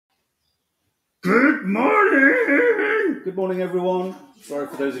Good morning! Good morning, everyone. Sorry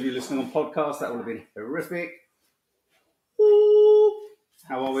for those of you listening on podcast, that would have been horrific. Ooh.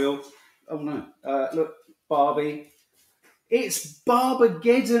 How are we all? Oh no. Look, Barbie. It's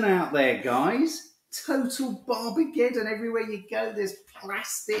Barbageddon out there, guys. Total Barbageddon. Everywhere you go, there's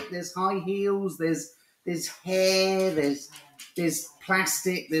plastic, there's high heels, there's hair, there's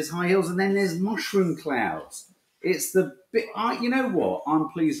plastic, there's high heels, and then there's mushroom clouds. It's the bit. You know what? I'm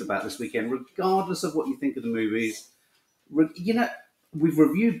pleased about this weekend, regardless of what you think of the movies. You know, we've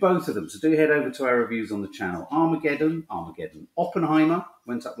reviewed both of them, so do head over to our reviews on the channel. Armageddon. Oppenheimer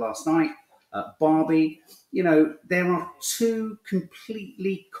went up last night. Barbie. You know, there are two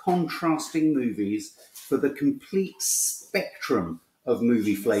completely contrasting movies for the complete spectrum of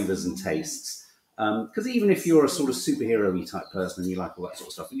movie flavours and tastes. Because even if you're a sort of superhero-y type person and you like all that sort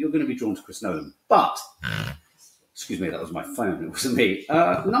of stuff, you're going to be drawn to Chris Nolan. But excuse me, that was my phone. It wasn't me.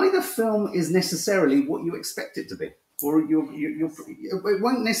 Neither film is necessarily what you expect it to be, or it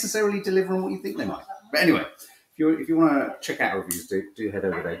won't necessarily deliver on what you think they might. But anyway, if you want to check out our reviews, do head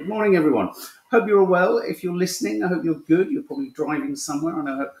over there. Good morning, everyone. Hope you're all well. If you're listening, I hope you're good. You're probably driving somewhere. I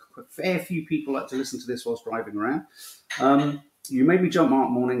know a fair few people like to listen to this whilst driving around. You made me jump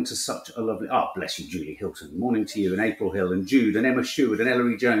morning to such a lovely... Oh, bless you, Julie Hilton. Morning to you, and April Hill, and Jude, and Emma Sheward, and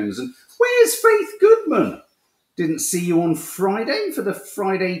Ellery Jones. And where's Faith Goodman? Didn't see you on Friday for the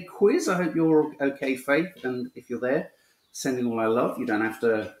Friday quiz. I hope you're okay, Faith. And if you're there, sending all our love. You don't have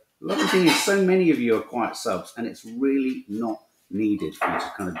to... The lovely thing is, so many of you are quiet subs, and it's really not needed for you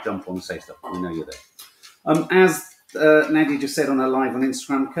to kind of jump on and say stuff. We know you're there. As Nadia just said on her live on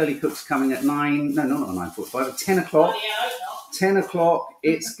Instagram, Curly Cook's coming at 9... No, not at 9:45, at 10 o'clock. 10 o'clock.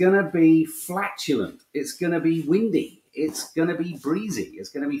 It's going to be flatulent. It's going to be windy. It's going to be breezy. It's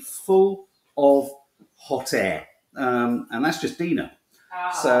going to be full of hot air. And that's just Dina.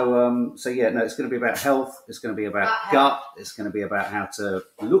 So yeah, no, it's going to be about health. It's going to be about gut. It's going to be about how to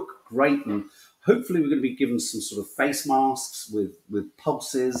look great. And hopefully we're going to be given some sort of face masks with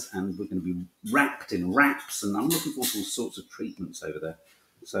pulses, and we're going to be wrapped in wraps. And I'm looking forward to all sorts of treatments over there.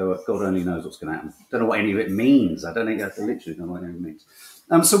 So God only knows what's going to happen. Don't know what any of it means. I don't think I literally don't know what any of it means.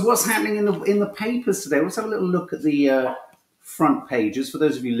 So what's happening in the papers today? Let's have a little look at the front pages. For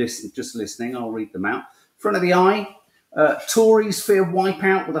those of you just listening, I'll read them out. Front of the eye, Tories fear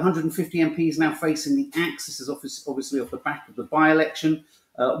wipeout with 150 MPs now facing the axe. This is obviously off the back of the by-election.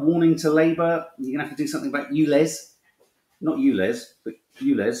 Warning to Labour, you're going to have to do something about ULEZ. Not ULEZ, but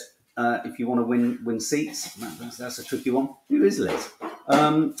ULEZ. If you want to win seats, that's a tricky one. Who is Les?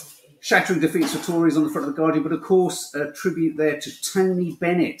 Shattering defeats for Tories on the front of the Guardian, but of course a tribute there to Tony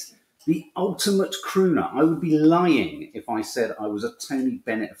Bennett, the ultimate crooner. I would be lying if I said I was a Tony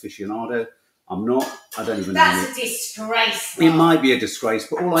Bennett aficionado. I'm not. I don't even know. That's a disgrace. It might be a disgrace,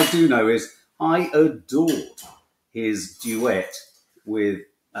 but all I do know is I adored his duet with,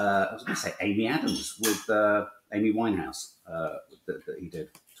 I was going to say Amy Adams, with Amy Winehouse that he did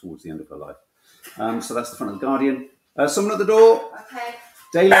towards the end of her life. So that's the front of the Guardian. Someone at the door. Okay.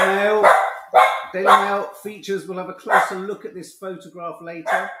 Daily Mail features. We'll have a closer look at this photograph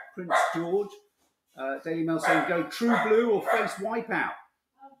later. Prince George. Daily Mail saying, go true blue or face wipeout.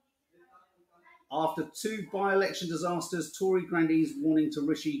 After two by-election disasters, Tory grandees warning to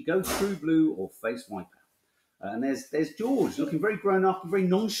Rishi, go true blue or face wipeout. And there's George looking very grown up and very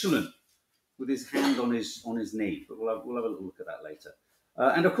nonchalant with his hand on his knee. But we'll have a little look at that later.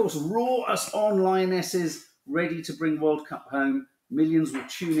 And of course, Raw us on Lionesses ready to bring World Cup home. Millions will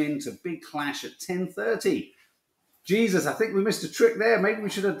tune in to Big Clash at 10:30. Jesus, I think we missed a trick there. Maybe we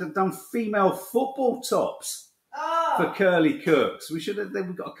should have done female football tops for Curly Cooks.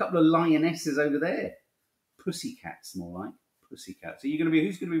 We've got a couple of lionesses over there. Pussycats, more like. Pussycats. Who's going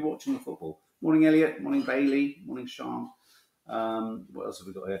to be watching the football? Morning, Elliot. Morning, Bailey. Morning, Sean. What else have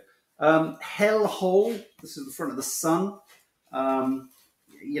we got here? Hellhole. This is the front of the Sun.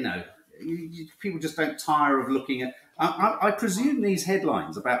 People just don't tire of looking at... I presume these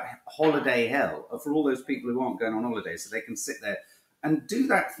headlines about holiday hell are for all those people who aren't going on holiday, so they can sit there and do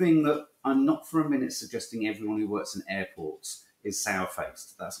that thing that I'm not for a minute suggesting everyone who works in airports is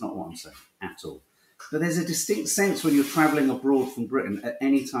sour-faced. That's not what I'm saying at all. But there's a distinct sense when you're travelling abroad from Britain at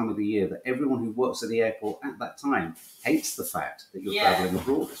any time of the year that everyone who works at the airport at that time hates the fact that you're travelling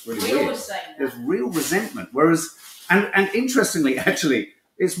abroad. It's really weird. There's real resentment. Whereas, and interestingly, actually,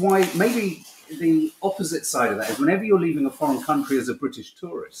 it's why maybe the opposite side of that is whenever you're leaving a foreign country as a British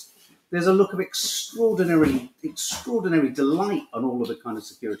tourist, there's a look of extraordinary delight on all of the kind of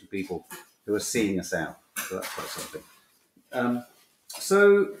security people who are seeing us out. So that's quite something.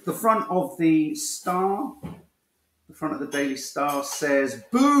 So the front of the Star, the front of the Daily Star says,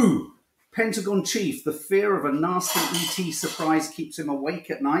 boo! Pentagon chief, the fear of a nasty ET surprise keeps him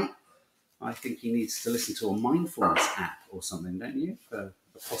awake at night. I think he needs to listen to a mindfulness app or something, don't you? For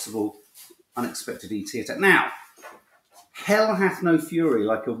a possible unexpected ET attack. Now, hell hath no fury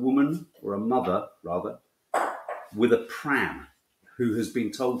like a woman, or a mother, rather, with a pram who has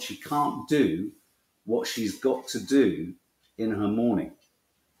been told she can't do what she's got to do in her morning.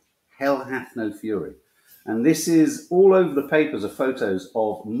 Hell hath no fury. And this is all over the papers are photos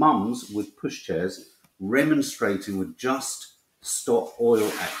of mums with pushchairs remonstrating with Just Stop Oil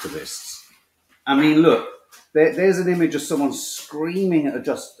activists. I mean, look, there's an image of someone screaming at a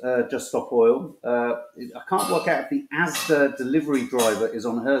Just Stop Oil. I can't work out if the Asda delivery driver is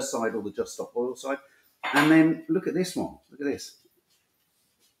on her side or the Just Stop Oil side. And then look at this one. Look at this.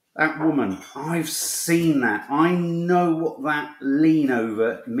 That woman, I've seen that. I know what that lean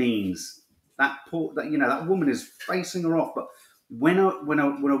over means. That woman is facing her off. But when a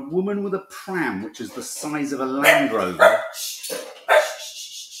woman with a pram, which is the size of a Land Rover,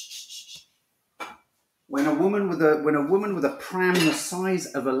 when a woman with a pram the size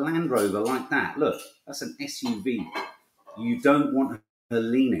of a Land Rover like that, look, that's an SUV. You don't want her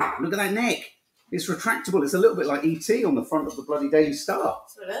leaning. Look at that neck. It's retractable. It's a little bit like ET on the front of the bloody Daily Star.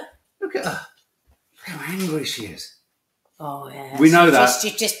 Look at her. Look how angry she is. Oh, yeah. We know that.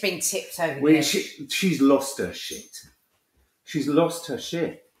 She's just been tipped over the edge. She's lost her shit. She's lost her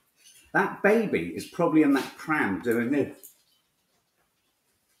shit. That baby is probably in that pram doing this,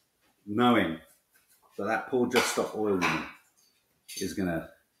 knowing that that poor Just Stop Oil woman is going to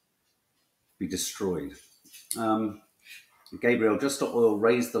be destroyed. Gabriel, Just Stop Oil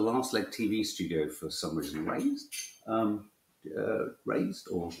raised the Last Leg TV studio for some reason. Raised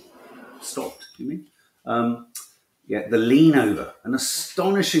or stopped, you mean? Yeah, the lean over. An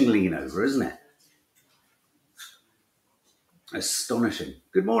astonishing lean over, isn't it? Astonishing.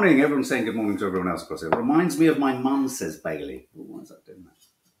 Good morning. Everyone's saying good morning to everyone else across here. Reminds me of my mum, says Bailey. Oh, why is that doing that?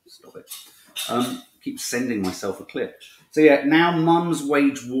 Stop it. Keep sending myself a clip. So yeah, now mums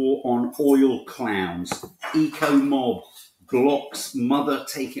wage war on oil clowns. Eco mob. Glock's mother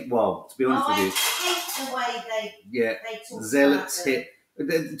taking... Well, to be honest with you... I hate the way they talk zealots hit...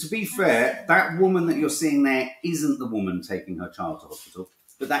 To be fair, that woman that you're seeing there isn't the woman taking her child to hospital,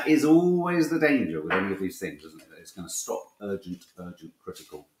 but that is always the danger with any of these things, isn't it? That it's going to stop urgent,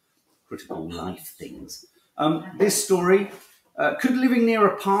 critical life things. This story, could living near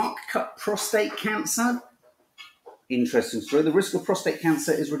a park cut prostate cancer? Interesting story. The risk of prostate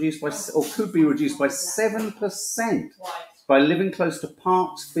cancer is reduced by, or could be reduced by 7% by living close to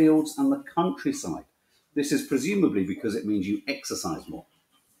parks, fields, and the countryside. This is presumably because it means you exercise more.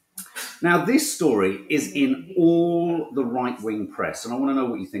 Now, this story is in all the right-wing press, and I want to know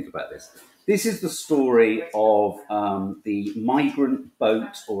what you think about this. This is the story of the migrant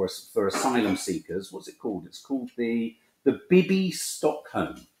boat for asylum seekers. What's it called? It's called the Bibi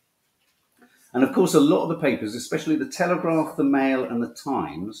Stockholm. And, of course, a lot of the papers, especially the Telegraph, the Mail, and the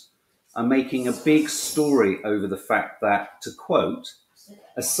Times, are making a big story over the fact that, to quote,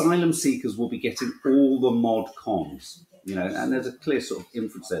 asylum seekers will be getting all the mod cons, and there's a clear sort of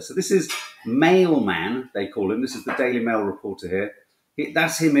inference there. So this is Mailman, they call him. This is the Daily Mail reporter here.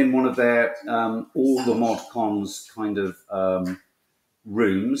 That's him in one of their all the mod cons kind of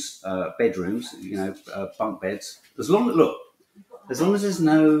rooms, bedrooms, bunk beds. As long as there's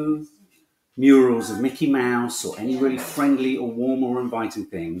no murals of Mickey Mouse or any really friendly or warm or inviting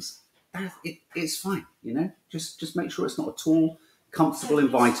things, it's fine, Just make sure it's not at all comfortable,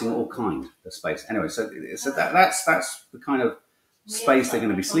 inviting, or kind of space. Anyway, so that's the kind of space they're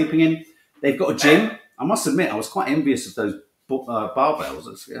going to be sleeping in. They've got a gym. I must admit, I was quite envious of those barbells.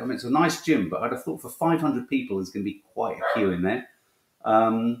 It's a nice gym, but I'd have thought for 500 people, there's going to be quite a queue in there.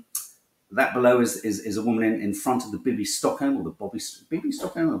 That below is a woman in front of the Bibi Stockholm, or the Bibi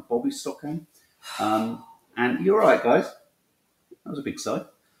Stockholm, or Bobby Stockholm. And you're all right, guys. That was a big sigh.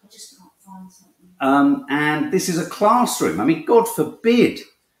 I just can't find something. And this is a classroom. I mean, God forbid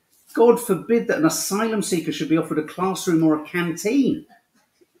that an asylum seeker should be offered a classroom or a canteen.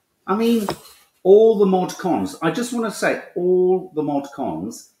 I mean, all the mod cons. I just want to say all the mod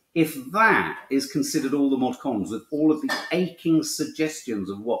cons, if that is considered all the mod cons with all of the aching suggestions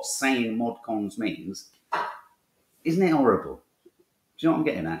of what saying mod cons means, isn't it horrible? Do you know what I'm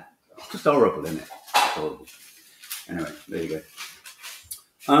getting at? It's just horrible, isn't it? It's horrible. Anyway, there you go.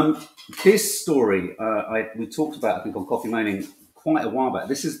 This story we talked about, I think, on Coffee Moaning quite a while back.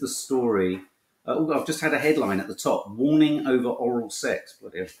 This is the story. I've just had a headline at the top: warning over oral sex.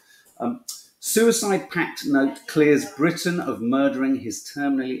 Bloody hell. Suicide pact note clears Britain of murdering his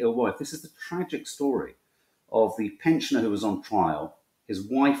terminally ill wife. This is the tragic story of the pensioner who was on trial. His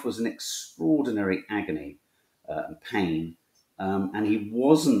wife was in extraordinary agony and pain, and he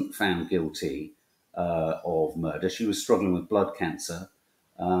wasn't found guilty of murder. She was struggling with blood cancer,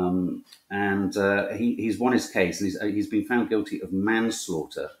 and he's won his case, and he's been found guilty of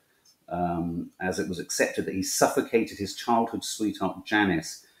manslaughter, as it was accepted that he suffocated his childhood sweetheart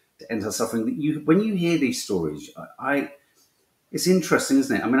Janice to end her suffering. When you hear these stories, it's interesting,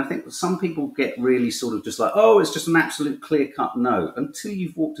 isn't it? I mean, I think some people get really sort of just like, oh, it's just an absolute clear-cut no. Until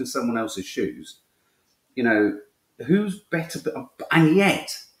you've walked in someone else's shoes, you know, who's better? And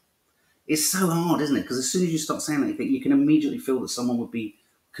yet, it's so hard, isn't it? Because as soon as you start saying that, you can immediately feel that someone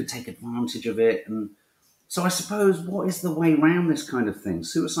could take advantage of it. And so I suppose, what is the way around this kind of thing?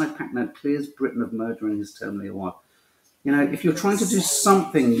 Suicide pact note clears Britain of murdering his terminally ill wife. You know, if you're trying to do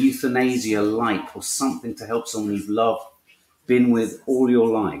something euthanasia-like or something to help someone you've loved, been with all your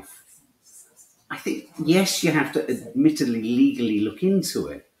life, I think, yes, you have to admittedly legally look into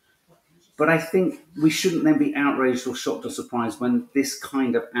it, but I think we shouldn't then be outraged or shocked or surprised when this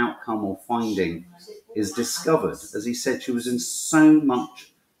kind of outcome or finding is discovered. As he said, she was in so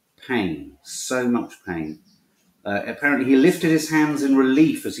much pain. Apparently he lifted his hands in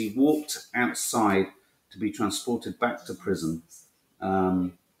relief as he walked outside to be transported back to prison.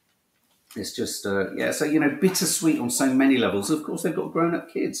 It's just, so, you know, bittersweet on so many levels. Of course, they've got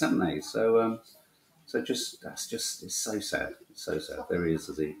grown-up kids, haven't they? So, it's so sad. It's so sad. There he is,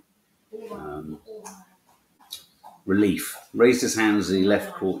 as he, relief. Raised his hands as he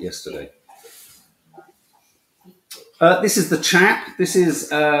left court yesterday. This is the chap. This is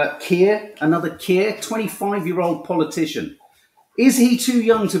Keir, another Keir, 25-year-old politician. Is he too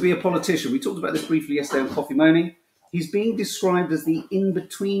young to be a politician? We talked about this briefly yesterday on Coffee Moaning. He's being described as the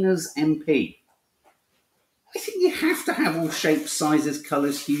in-betweeners MP. I think you have to have all shapes, sizes,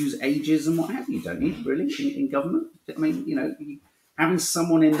 colours, hues, ages, and what have you, don't you, really, in government? I mean, you know, having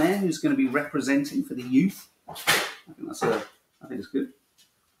someone in there who's going to be representing for the youth, I think it's good.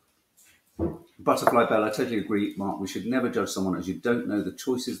 Butterfly Bell, I totally agree, Mark. We should never judge someone as you don't know the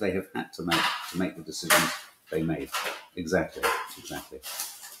choices they have had to make the decisions they made. Exactly.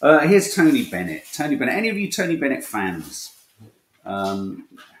 Here's Tony Bennett. Any of you Tony Bennett fans?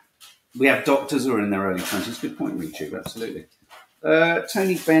 We have doctors who are in their early 20s. Good point, Richu. Absolutely.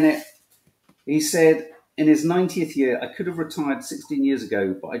 Tony Bennett, he said, in his 90th year, I could have retired 16 years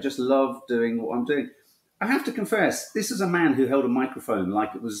ago, but I just love doing what I'm doing. I have to confess, this is a man who held a microphone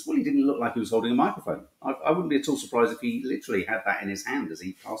like it was, well, he didn't look like he was holding a microphone. I wouldn't be at all surprised if he literally had that in his hand as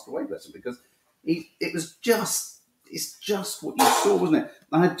he passed away, bless him, because it's just what you saw, wasn't it?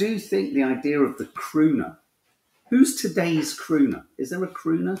 And I do think the idea of the crooner, who's today's crooner? Is there a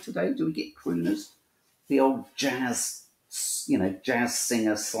crooner today? Do we get crooners? The old jazz singer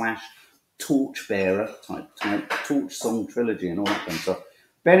 / torchbearer type torch song trilogy and all that kind of stuff.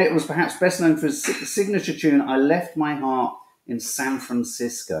 Bennett was perhaps best known for his signature tune, I Left My Heart in San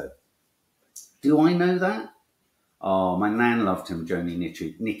Francisco. Do I know that? Oh, my nan loved him, Joni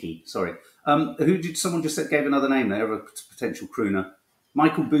Nicky, sorry. Someone just gave another name there of a potential crooner.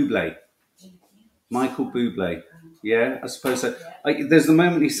 Michael Bublé. Yeah, I suppose so. There's the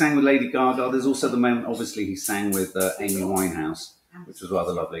moment he sang with Lady Gaga. There's also the moment, obviously, he sang with Amy Winehouse, which was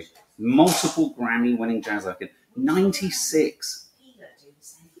rather lovely. Multiple Grammy-winning jazz icon. 96.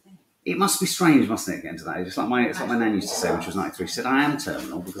 It must be strange, mustn't it, getting to that age? It's like my nan used to say when she was 93. She said, I am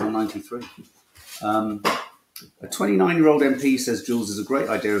terminal because I'm 93. A 29-year-old MP says Jules is a great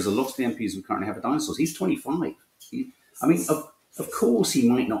idea as a lot of the MPs we currently have are dinosaurs. He's 25. Of course he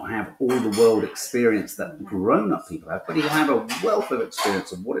might not have all the world experience that grown-up people have, but he'll have a wealth of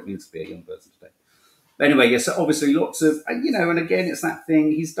experience of what it means to be a young person today. But anyway, yes, so obviously lots of, and again, it's that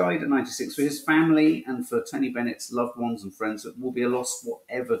thing. He's died at 96. For his family and for Tony Bennett's loved ones and friends, it will be a loss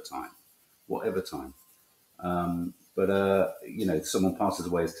whatever time. If someone passes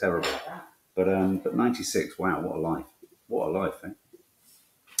away is terrible. But 96, wow, what a life, eh?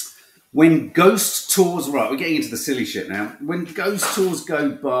 When ghost tours, right, we're getting into the silly shit now. When ghost tours go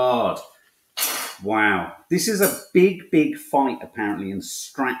barred. Wow. This is a big fight, apparently, in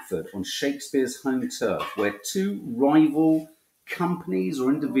Stratford on Shakespeare's home turf, where two rival companies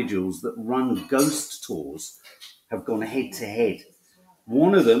or individuals that run ghost tours have gone head to head.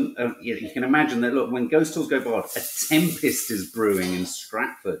 One of them, you can imagine that, look, when ghost tours go barred, a tempest is brewing in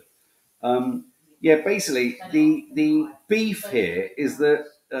Stratford. Basically, the beef here is that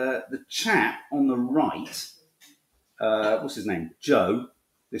the chap on the right, what's his name? Joe,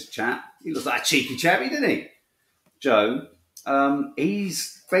 this chap, he looks like a cheeky chappy, didn't he? Joe,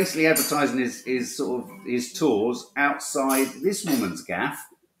 he's basically advertising his tours outside this woman's gaff,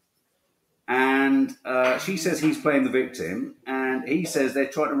 and she says he's playing the victim, and he says they're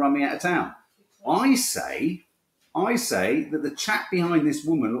trying to run me out of town. I say that the chap behind this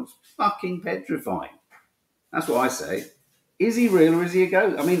woman looks fucking petrifying. That's what I say. Is he real or is he a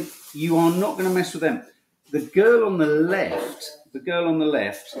ghost? I mean, you are not going to mess with them. The girl on the left,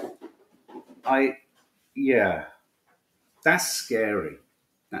 yeah, that's scary.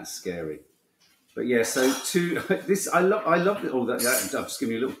 That's scary. But yeah, so to this, I love it. All that. I'm just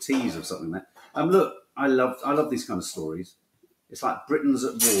giving you a little tease of something there. Look, I love these kind of stories. It's like Britain's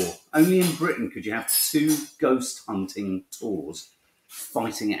at war. Only in Britain could you have two ghost hunting tours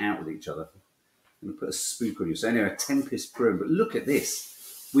fighting it out with each other. I'm going to put a spook on you. So anyway, a tempest brewing. But look at this.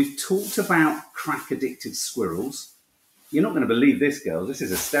 We've talked about crack-addicted squirrels. You're not going to believe this, girls. This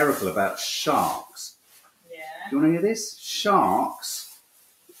is hysterical about sharks. Yeah. Do you want to hear this? Sharks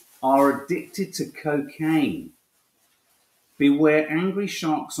are addicted to cocaine. Beware angry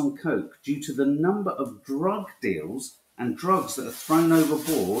sharks on coke. Due to the number of drug deals and drugs that are thrown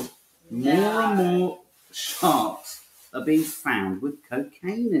overboard, more and more sharks are being found with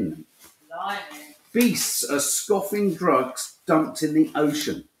cocaine in them. Blimey. Beasts are scoffing drugs dumped in the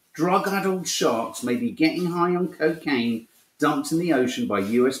ocean. Drug-addled sharks may be getting high on cocaine dumped in the ocean by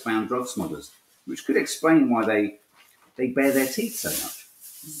US-bound drug smugglers, which could explain why they bare their teeth so much.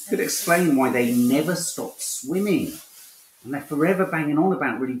 Could explain why they never stop swimming. And they're forever banging on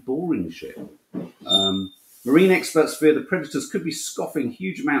about really boring shit. Marine experts fear the predators could be scoffing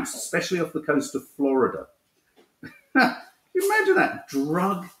huge amounts, especially off the coast of Florida. Can you imagine that?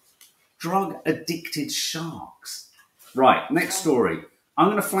 Drug-addicted sharks. Right, next story. I'm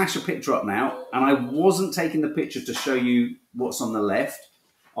going to flash a picture up now, and I wasn't taking the picture to show you what's on the left.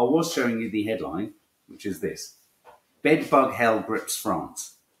 I was showing you the headline, which is this. Bedbug hell grips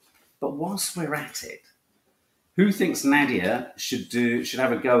France. But whilst we're at it, who thinks Nadia should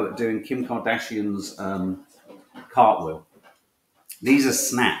have a go at doing Kim Kardashian's cartwheel? These are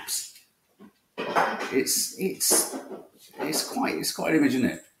snaps. It's quite an image, isn't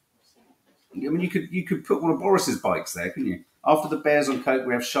it? I mean, you could put one of Boris's bikes there, couldn't you? After the bears on coke,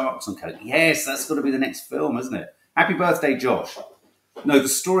 we have sharks on coke. Yes, that's got to be the next film, isn't it? Happy birthday, Josh. No, the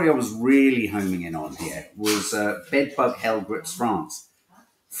story I was really homing in on here was bedbug hell grips France.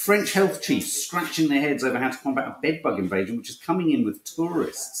 French health chiefs scratching their heads over how to combat a bedbug invasion, which is coming in with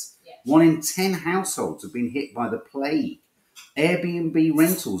tourists. 1 in 10 households have been hit by the plague. Airbnb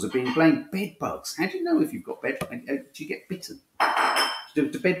rentals are being blamed. Bedbugs. How do you know if you've got bedbugs? Do you get bitten? Do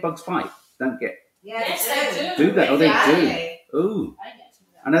bedbugs bite? Don't get. Yes, they do. Do they? Oh, they do. Ooh.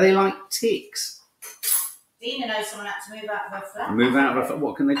 And are they like ticks? Dina knows someone had to move out of her flat. Move out of her flat?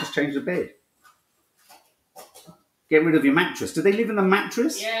 What, can they just change the bed? Get rid of your mattress. Do they live in the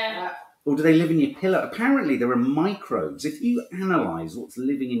mattress? Yeah. Or do they live in your pillow? Apparently there are microbes. If you analyse what's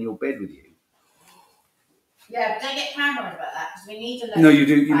living in your bed with you. Yeah, but don't get paranoid about that because we need a lot. No, you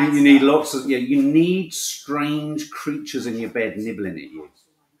do. You need lots of. Yeah, you need strange creatures in your bed nibbling at you.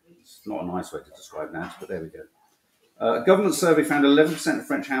 It's not a nice way to describe that, but there we go. A government survey found 11% of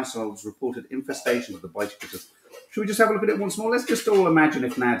French households reported infestations of the biting critters. Should we just have a look at it once more? Let's just all imagine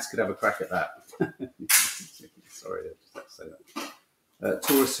if Nads could have a crack at that. Sorry, I just had to say that.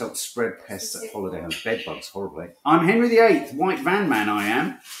 Tourists help spread pests at holiday homes. Bedbugs, horribly. I'm Henry VIII, white van man I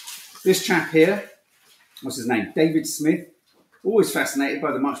am. This chap here, what's his name? David Smith. Always fascinated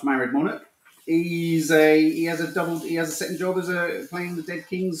by the much married monarch. He has a second job as playing the dead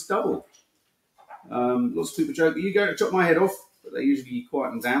king's double. Lots of people joke, are you going to chop my head off? But they usually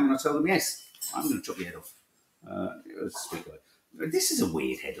quieten down when I tell them, yes, I'm going to chop your head off. Sweet guy. This is a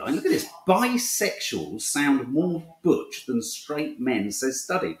weird headline. Look at this. Bisexuals sound more butch than straight men, says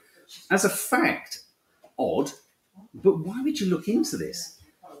study. As a fact, odd, but why would you look into this?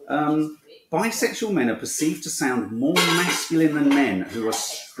 Bisexual men are perceived to sound more masculine than men who are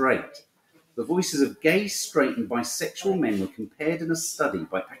straight. The voices of gay, straight and bisexual men were compared in a study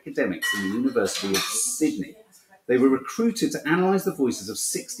by academics in the University of Sydney. They were recruited to analyse the voices of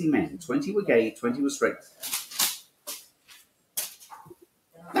 60 men. 20 were gay, 20 were straight.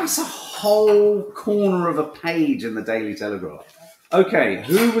 That's a whole corner of a page in the Daily Telegraph. Okay,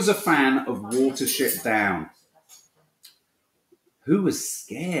 who was a fan of Watership Down? Who was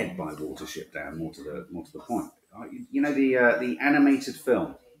scared by Watership Down? More to the point. You know the animated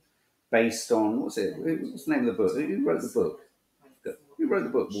film based on what's the name of the book? Who wrote the book? Who wrote the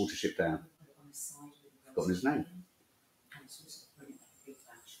book Watership Down? I've forgotten his name.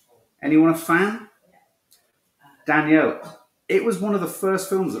 Anyone a fan? Danielle. It was one of the first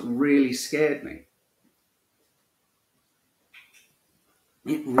films that really scared me.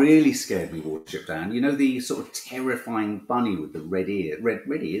 It really scared me, Watership Down. You know the sort of terrifying bunny with the red ears,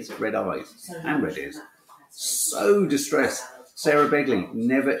 red eyes, and red ears. So distressed. Sarah Begley,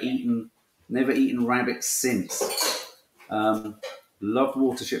 never eaten rabbit since. Loved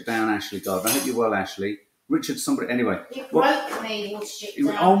Watership Down, Ashley Gardner. I hope you're well, Ashley. Richard, somebody. Anyway, it broke me, Watership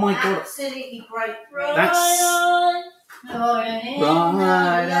Down. Oh my God! Absolutely broke me. That's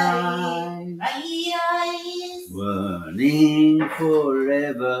Running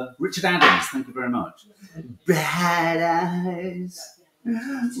forever. Richard Adams, thank you very much. Bright eyes.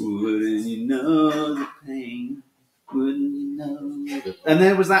 Wouldn't you know the pain? Wouldn't you know the... And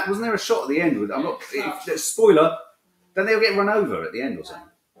there was that, wasn't there a shot at the end? I'm not, spoiler, then they'll get run over at the end or something.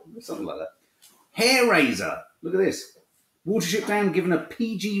 Something like that. Hair Razor. Look at this. Watership Down given a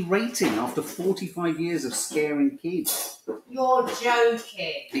PG rating after 45 years of scaring kids. You're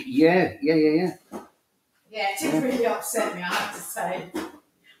joking. Yeah. Yeah, it did really upset me, I have to say.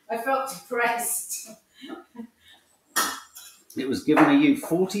 I felt depressed. It was given a U.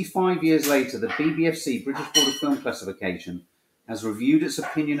 45 years later, the BBFC, British Board of Film Classification, has reviewed its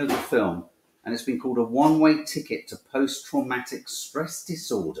opinion of the film, and it's been called a one-way ticket to post-traumatic stress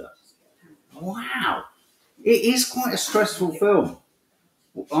disorder. Wow. It is quite a stressful film.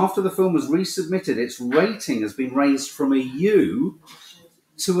 After the film was resubmitted, its rating has been raised from a U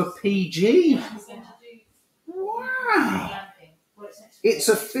to a PG. Wow. It's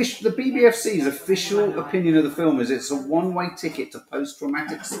official. The BBFC's official opinion of the film is it's a one-way ticket to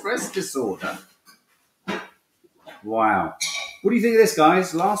post-traumatic stress disorder. Wow. What do you think of this,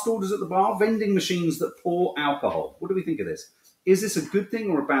 guys? Last orders at the bar, vending machines that pour alcohol. What do we think of this? Is this a good thing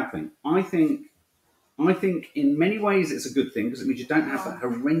or a bad thing? I think in many ways it's a good thing because it means you don't have that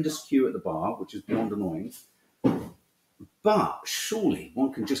horrendous queue at the bar, which is beyond annoying. But surely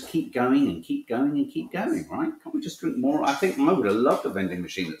one can just keep going and keep going and keep going, right? Can't we just drink more? I think I would have loved a vending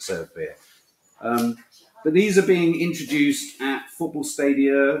machine that served beer. But these are being introduced at football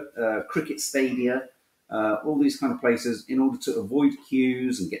stadia, cricket stadia, all these kind of places in order to avoid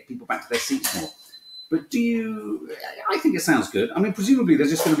queues and get people back to their seats more. But I think it sounds good. I mean, presumably there's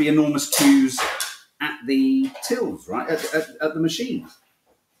just going to be enormous queues at the tills, right? At the machines.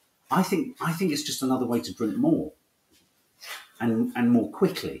 I think it's just another way to drink more. And more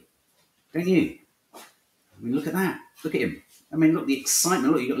quickly, don't you? I mean, look at that. Look at him. I mean, look, the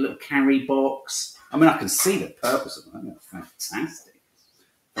excitement. Look, you've got a little carry box. I mean, I can see the purpose of them. Fantastic.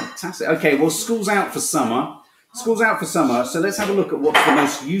 Fantastic. Okay, well, school's out for summer. School's out for summer, so let's have a look at what's the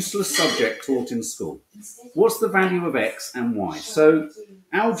most useless subject taught in school. What's the value of X and Y? So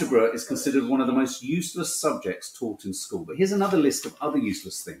algebra is considered one of the most useless subjects taught in school. But here's another list of other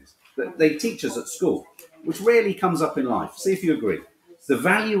useless things that they teach us at school, which rarely comes up in life. See if you agree. The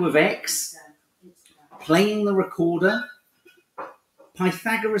value of X, playing the recorder,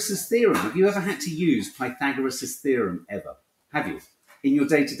 Pythagoras' theorem. Have you ever had to use Pythagoras' theorem ever? Have you? In your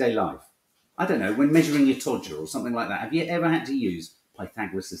day-to-day life? I don't know, when measuring your todger or something like that. Have you ever had to use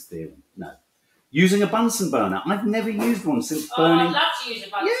Pythagoras' theorem? No. Using a Bunsen burner. I've never used one since burning. I'd love to use a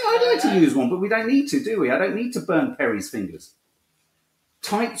Bunsen burner. Yeah, I'd like to use one, but we don't need to, do we? I don't need to burn Perry's fingers.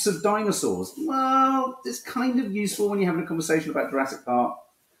 Types of dinosaurs. Well, it's kind of useful when you're having a conversation about Jurassic Park.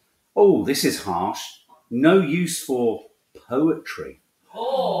 Oh, this is harsh. No use for poetry.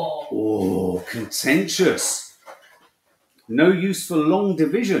 Oh, contentious. No use for long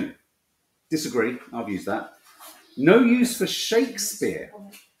division. Disagree. I've used that. No use for Shakespeare.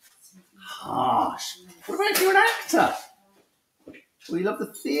 Harsh. What about if you're an actor? Well, you love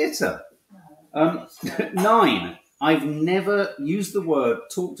the theatre. 9. I've never used the word,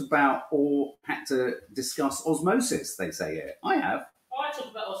 talked about, or had to discuss osmosis, they say here. I have. I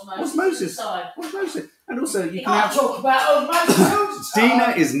talk about osmosis. Osmosis. And also, you can talk about osmosis.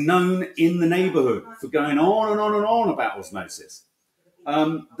 Dina is known in the neighbourhood for going on and on and on about osmosis.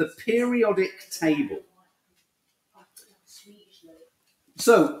 The periodic table.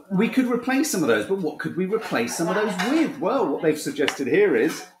 So we could replace some of those, but what could we replace some of those with? Well, what they've suggested here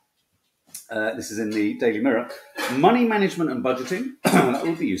is, this is in the Daily Mirror, money management and budgeting. That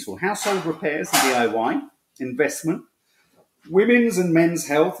would be useful. Household repairs and DIY, investment, women's and men's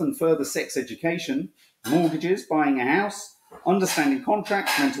health and further sex education, mortgages, buying a house, understanding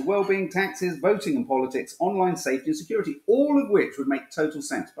contracts, mental well-being, taxes, voting and politics, online safety and security, all of which would make total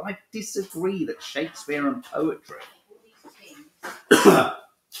sense. But I disagree that Shakespeare and poetry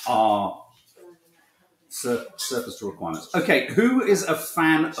are surface to requirements. Okay, who is a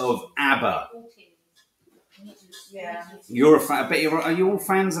fan of ABBA? Yeah. You're a fan. I bet are you all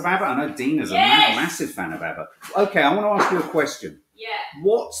fans of ABBA? I know Dina's a massive fan of ABBA. Okay, I want to ask you a question. Yeah.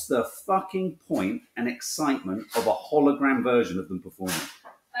 What's the fucking point and excitement of a hologram version of them performing?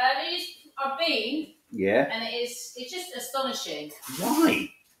 I've been. Yeah. And it's just astonishing. Why?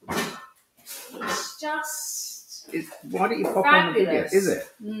 It's just. Why don't you pop fabulous. on the video? Is it?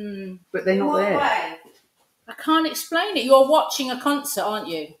 Mm. But they're not there. Way? I can't explain it. You're watching a concert, aren't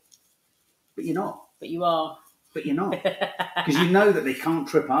you? But you're not. But you are. But you're not. Because you know that they can't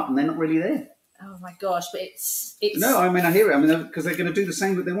trip up and they're not really there. Oh my gosh, but it's. No, I mean, I hear it. I mean, because they're going to do the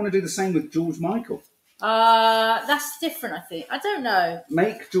same, but they want to do the same with George Michael. That's different, I think. I don't know.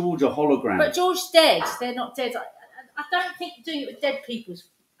 Make George a hologram. But George's dead. They're not dead. I don't think doing it with dead people's.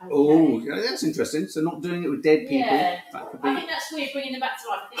 Okay. Oh, yeah, that's interesting. So not doing it with dead people. Yeah. That could be... I think that's weird, bringing them back to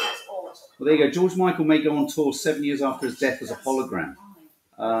life. I think that's odd. Well, there you go. George Michael may go on tour 7 years after his death as a hologram.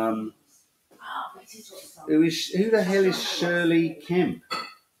 Who the hell is Shirley Kemp?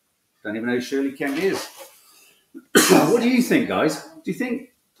 Don't even know who Shirley Kemp is. What do you think, guys? Do you think...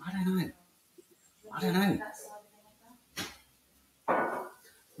 I don't know.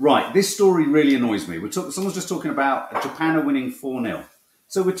 Right, this story really annoys me. Someone's just talking about Japan are winning 4-0.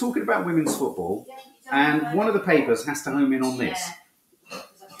 So we're talking about women's football, and one of the papers has to home in on this.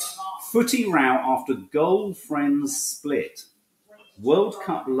 Footy row after girlfriends split. World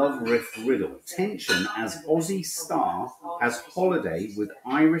Cup love riff riddle. Tension as Aussie star has holiday with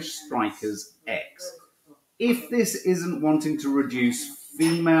Irish striker's ex. If this isn't wanting to reduce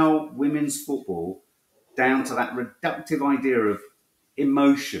female women's football down to that reductive idea of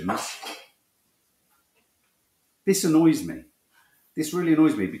emotions, this annoys me. This really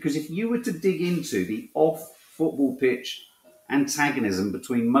annoys me, because if you were to dig into the off-football pitch antagonism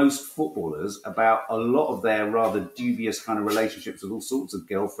between most footballers about a lot of their rather dubious kind of relationships with all sorts of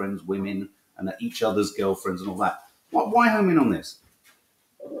girlfriends, women, and each other's girlfriends and all that, why home in on this?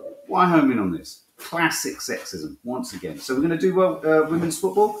 Why home in on this? Classic sexism, once again. So we're going to do women's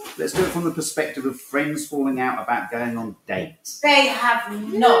football. Let's do it from the perspective of friends falling out about going on dates. They have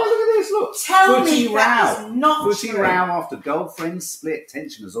not. Yeah, look at this, look. Tell Footy me that is not Footy true. row after girlfriends split.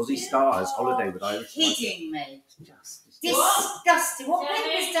 Tension as Aussie star has holiday with Irish. Kidding me. Disgusting. What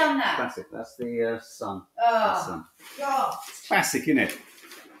paper's done that? Classic. That's the Sun. Oh, Sun. God. Classic, isn't it?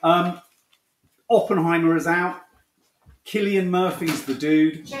 Oppenheimer is out. Cillian Murphy's the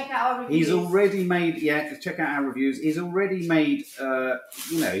dude. Check out our reviews. He's already made, check out our reviews. He's already made,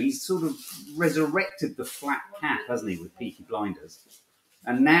 he's sort of resurrected the flat cap, hasn't he, with Peaky Blinders.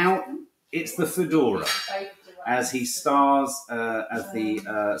 And now it's the fedora, as he stars as the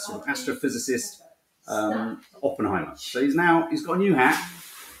sort of astrophysicist Oppenheimer. So he's got a new hat.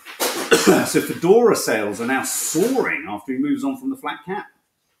 So fedora sales are now soaring after he moves on from the flat cap.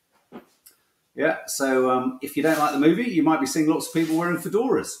 Yeah, so if you don't like the movie, you might be seeing lots of people wearing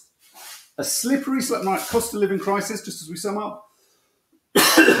fedoras. A slippery slope, right, cost of living crisis, just as we sum up,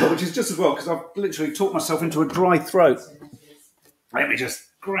 which is just as well, because I've literally talked myself into a dry throat. Let me just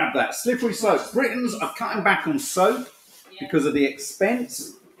grab that. Slippery slope. Britons are cutting back on soap because of the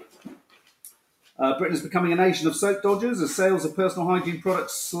expense. Britain is becoming a nation of soap dodgers as sales of personal hygiene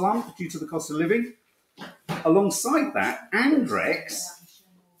products slump due to the cost of living. Alongside that, Andrex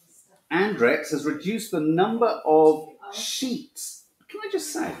has reduced the number of sheets. Can I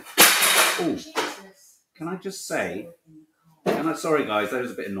just say? Oh, can I just say? Sorry, guys, there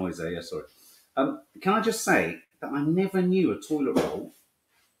was a bit of noise there. Yeah, sorry. Can I just say that I never knew a toilet roll.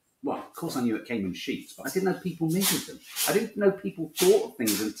 Well, of course I knew it came in sheets, but I didn't know people measured them. I didn't know people thought of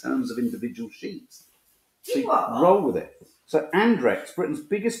things in terms of individual sheets. So you roll with it. So Andrex, Britain's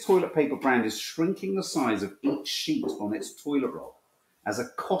biggest toilet paper brand, is shrinking the size of each sheet on its toilet roll as a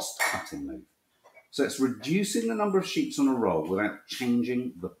cost-cutting move. So it's reducing the number of sheets on a roll without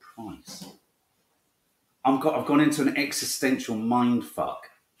changing the price. I've gone into an existential mind fuck.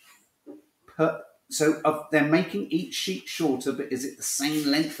 They're making each sheet shorter, but is it the same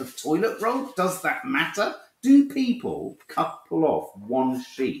length of toilet roll? Does that matter? Do people pull off one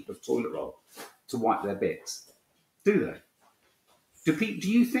sheet of toilet roll to wipe their bits? Do they? Do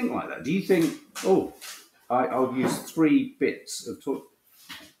you think like that? Do you think, I'll use 3 bits of toilet?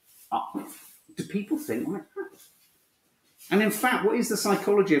 Do people think like that? And in fact, what is the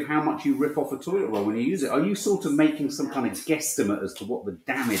psychology of how much you rip off a toilet roll when you use it? Are you sort of making some kind of guesstimate as to what the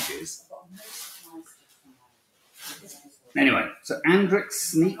damage is? Anyway, so Andrex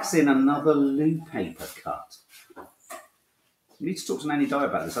sneaks in another loo paper cut. We need to talk to Nanny Di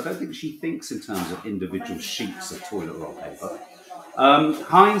about this. I don't think she thinks in terms of individual sheets of toilet roll paper.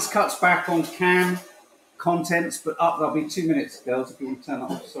 Heinz cuts back on can contents, but up. There'll be 2 minutes, girls, if you want to turn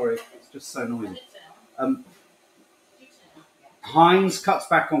that off. Sorry, it's just so noisy. Heinz cuts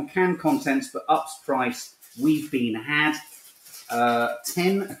back on can contents, but ups price. We've been had.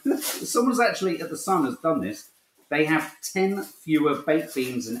 10. Someone's actually at the Sun has done this. They have 10 fewer baked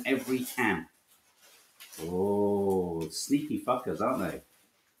beans in every can. Oh, sneaky fuckers, aren't they?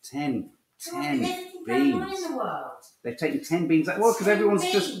 10 beans. They've taken 10 beans. Well, because everyone's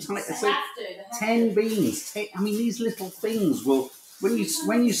just so 10 beans. I mean, these little things will, when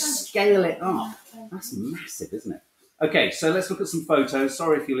you scale it up, that's massive, isn't it? Okay, so let's look at some photos.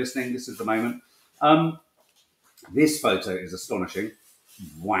 Sorry if you're listening. This is the moment. This photo is astonishing.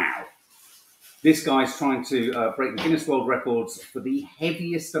 Wow. This guy's trying to break the Guinness World Records for the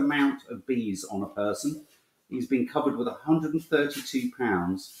heaviest amount of bees on a person. He's been covered with 132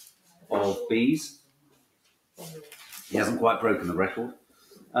 pounds of bees. He hasn't quite broken the record.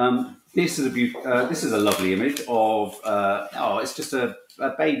 This is a lovely image of it's just a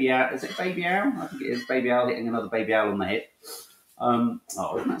baby owl. Is it a baby owl? I think it is. Baby owl hitting another baby owl on the head. Isn't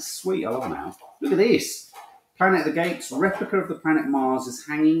that sweet? I love an owl. Look at this. Planet of the Gates, replica of the planet Mars, is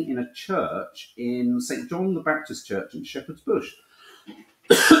hanging in a church in St. John the Baptist Church in Shepherd's Bush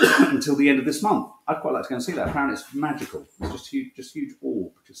until the end of this month. I'd quite like to go and see that. Apparently it's magical. It's just huge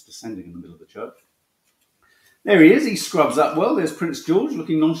orb just descending in the middle of the church. There he is. He scrubs up well. There's Prince George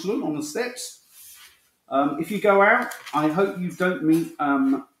looking nonchalant on the steps. If you go out, I hope you don't meet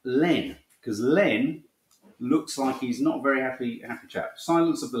Len, because Len looks like he's not a very happy chap.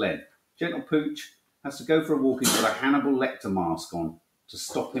 Silence of the Len. Gentle Pooch has to go for a walk with a Hannibal Lecter mask on to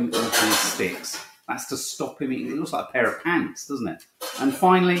stop him eating his sticks. That's to stop him eating. It looks like a pair of pants, doesn't it? And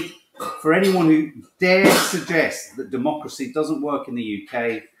finally, for anyone who dares suggest that democracy doesn't work in the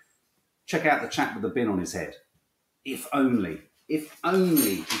UK, check out the chap with the bin on his head. If only he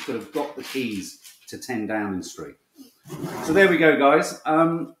could have got the keys to 10 Downing Street. So there we go, guys.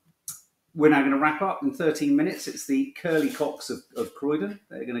 We're now going to wrap up in 13 minutes. It's the curly cocks of Croydon.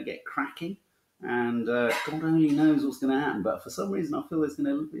 They're going to get cracking. And God only knows what's going to happen. But for some reason, I feel there's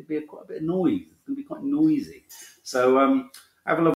going to be quite a bit of noise. It's going to be quite noisy. So have a lovely